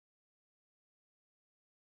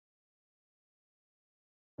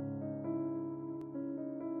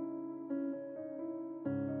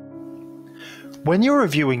When you're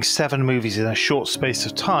reviewing 7 movies in a short space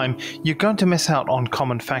of time, you're going to miss out on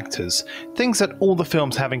common factors, things that all the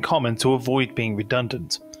films have in common to avoid being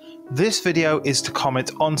redundant. This video is to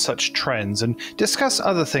comment on such trends and discuss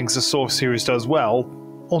other things the Saw series does well,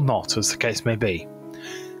 or not, as the case may be.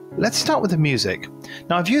 Let's start with the music.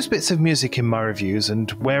 Now, I've used bits of music in my reviews, and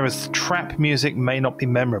whereas the trap music may not be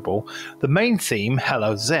memorable, the main theme,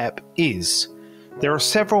 Hello Zepp, is. There are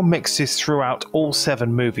several mixes throughout all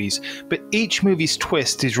 7 movies, but each movie's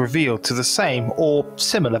twist is revealed to the same or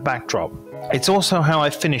similar backdrop. It's also how I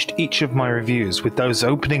finished each of my reviews, with those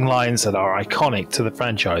opening lines that are iconic to the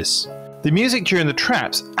franchise. The music during the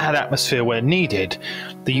traps add atmosphere where needed,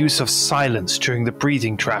 the use of silence during the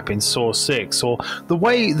breathing trap in Saw 6, or the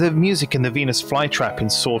way the music in the Venus flytrap in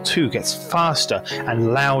Saw 2 gets faster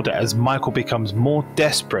and louder as Michael becomes more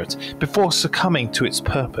desperate before succumbing to its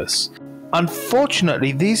purpose.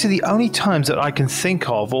 Unfortunately, these are the only times that I can think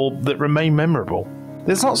of or that remain memorable.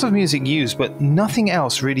 There's lots of music used, but nothing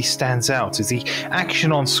else really stands out as the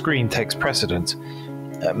action on screen takes precedent.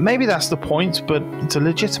 Maybe that's the point, but it's a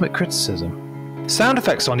legitimate criticism. Sound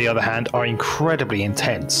effects, on the other hand, are incredibly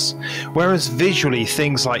intense. Whereas visually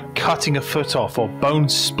things like cutting a foot off or bone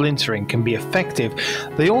splintering can be effective,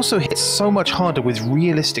 they also hit so much harder with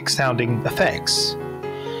realistic sounding effects.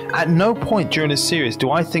 At no point during this series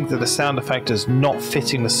do I think that the sound effect is not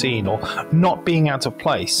fitting the scene or not being out of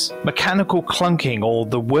place. Mechanical clunking or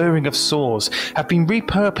the whirring of saws have been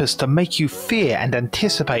repurposed to make you fear and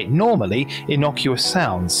anticipate normally innocuous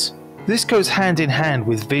sounds. This goes hand in hand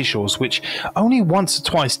with visuals which only once or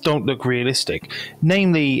twice don't look realistic,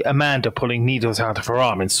 namely Amanda pulling needles out of her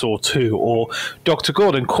arm in Saw 2 or Dr.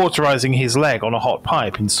 Gordon cauterizing his leg on a hot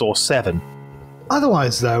pipe in Saw 7.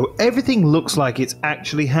 Otherwise though, everything looks like it's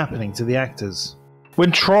actually happening to the actors.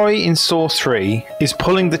 When Troy in Saw 3 is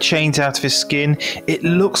pulling the chains out of his skin, it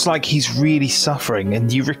looks like he's really suffering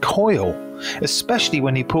and you recoil, especially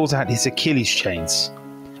when he pulls out his Achilles chains.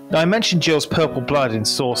 Now, I mentioned Jill's purple blood in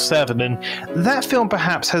Saw 7, and that film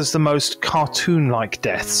perhaps has the most cartoon-like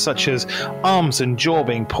deaths, such as arms and jaw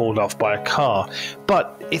being pulled off by a car,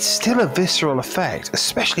 but it's still a visceral effect,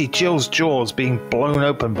 especially Jill's jaws being blown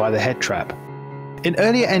open by the head trap. In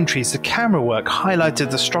earlier entries, the camera work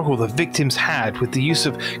highlighted the struggle the victims had with the use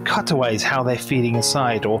of cutaways how they're feeling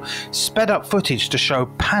inside, or sped up footage to show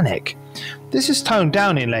panic. This is toned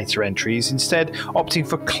down in later entries, instead opting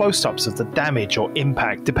for close-ups of the damage or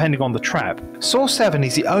impact depending on the trap. Saw 7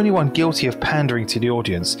 is the only one guilty of pandering to the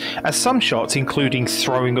audience, as some shots including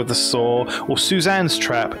throwing of the saw or Suzanne's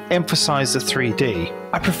trap emphasise the 3D.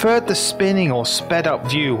 I preferred the spinning or sped up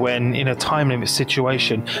view when in a time limit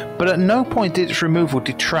situation, but at no point did its removal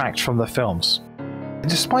detract from the films.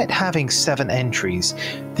 Despite having 7 entries,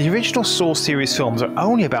 the original Saw series films are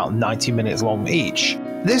only about 90 minutes long each.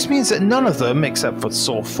 This means that none of them, except for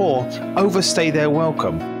Saw 4, overstay their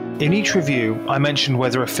welcome. In each review, I mentioned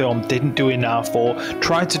whether a film didn't do enough or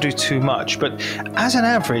tried to do too much, but as an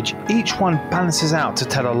average, each one balances out to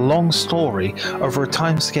tell a long story over a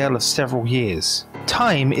timescale of several years.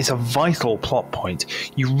 Time is a vital plot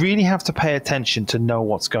point. You really have to pay attention to know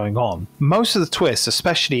what's going on. Most of the twists,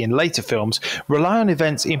 especially in later films, rely on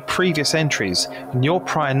events in previous entries and your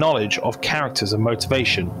prior knowledge of characters and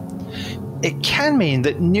motivation. It can mean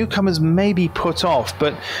that newcomers may be put off,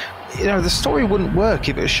 but the story wouldn't work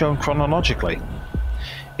if it was shown chronologically.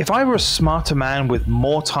 If I were a smarter man with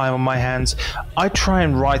more time on my hands, I'd try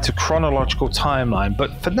and write a chronological timeline,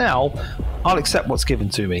 but for now, I'll accept what's given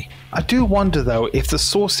to me. I do wonder though if the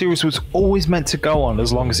Saw series was always meant to go on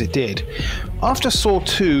as long as it did. After Saw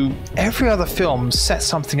 2, every other film set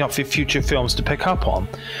something up for future films to pick up on.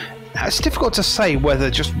 It's difficult to say whether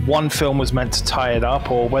just one film was meant to tie it up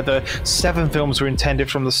or whether 7 films were intended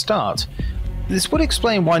from the start. This would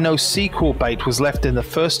explain why no sequel bait was left in the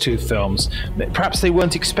first 2 films. Perhaps they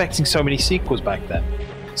weren't expecting so many sequels back then.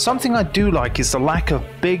 Something I do like is the lack of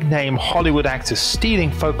big-name Hollywood actors stealing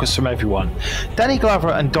focus from everyone. Danny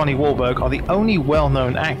Glover and Donnie Wahlberg are the only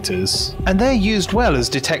well-known actors, and they're used well as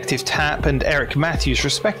Detective Tapp and Eric Matthews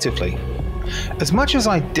respectively. As much as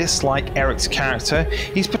I dislike Eric's character,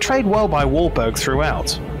 he's portrayed well by Wahlberg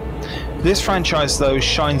throughout. This franchise though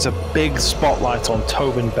shines a big spotlight on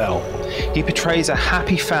Tobin Bell. He portrays a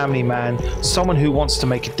happy family man, someone who wants to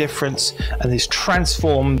make a difference and is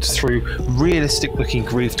transformed through realistic looking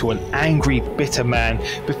grief to an angry, bitter man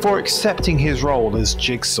before accepting his role as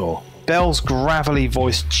Jigsaw. Bell's gravelly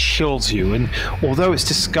voice chills you, and although it's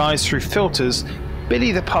disguised through filters,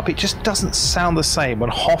 Billy the Puppet just doesn't sound the same when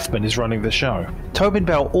Hoffman is running the show. Tobin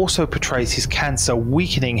Bell also portrays his cancer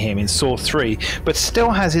weakening him in Saw 3, but still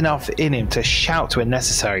has enough in him to shout when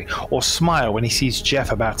necessary or smile when he sees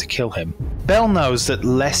Jeff about to kill him. Bell knows that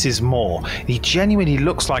less is more, and he genuinely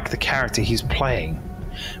looks like the character he's playing.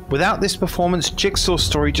 Without this performance, Jigsaw's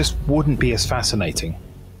story just wouldn't be as fascinating.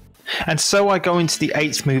 And so I go into the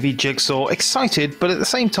 8th movie, Jigsaw, excited but at the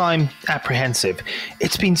same time apprehensive.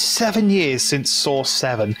 It's been 7 years since Saw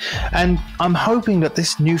 7, and I'm hoping that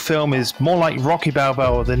this new film is more like Rocky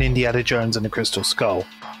Balboa than Indiana Jones and the Crystal Skull.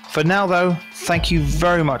 For now though, thank you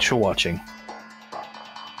very much for watching.